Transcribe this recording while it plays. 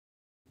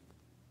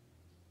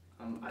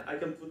I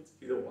can put the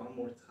video one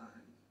more time.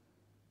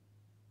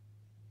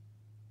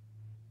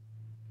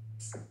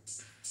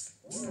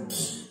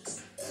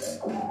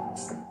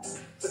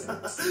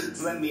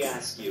 Let me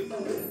ask you,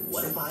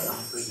 what if I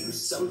offer you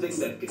something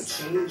that could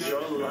change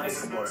your life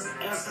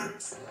forever?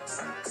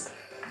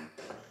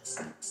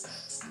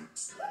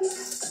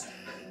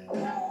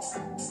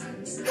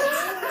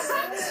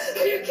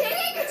 Are you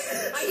kidding?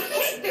 I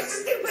hate this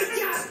stupid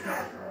job!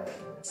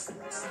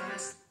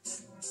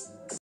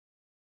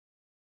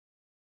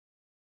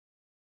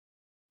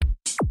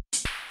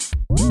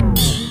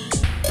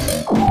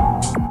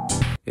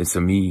 It's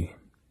me,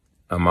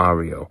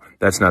 Mario.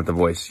 That's not the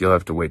voice. You'll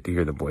have to wait to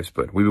hear the voice,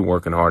 but we've been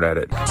working hard at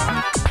it.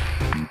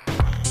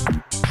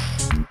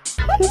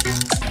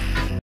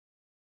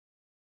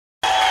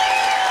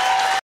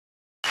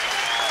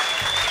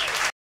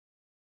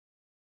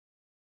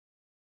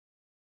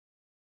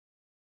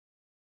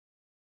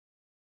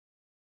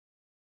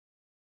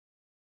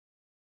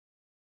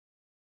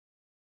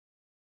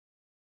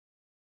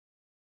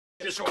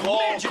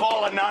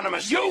 Call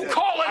anonymously. You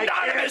call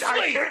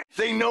anonymously!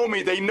 They know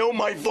me. They know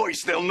my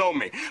voice. They'll know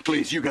me.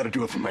 Please, you got to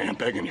do it for me. I'm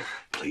begging you.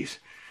 Please.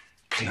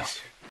 Please.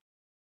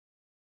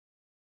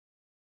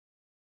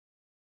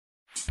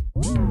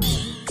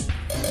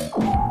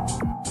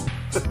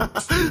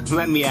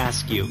 Let me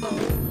ask you,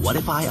 what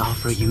if I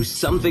offer you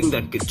something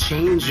that could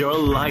change your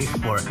life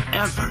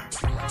forever?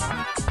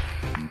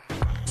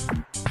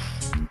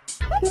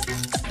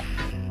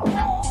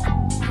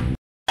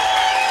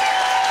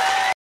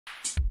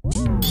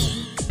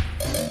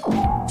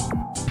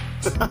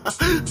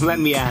 Let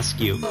me ask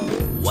you,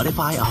 what if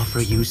I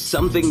offer you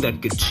something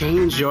that could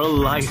change your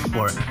life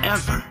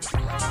forever?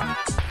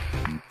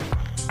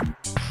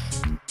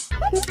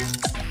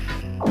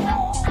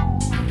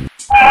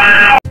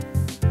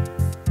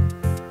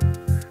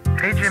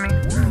 Hey Jimmy,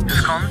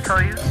 just calling to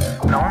tell you,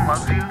 no one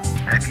loves you,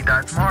 and if you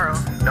die tomorrow,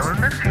 no one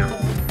will miss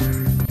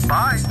you.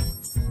 Bye!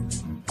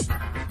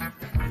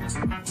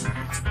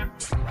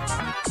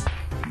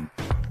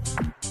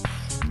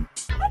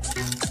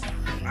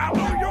 I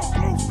know you're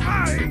close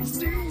by,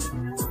 Steve.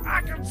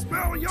 I can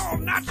smell your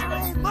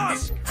natural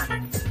musk.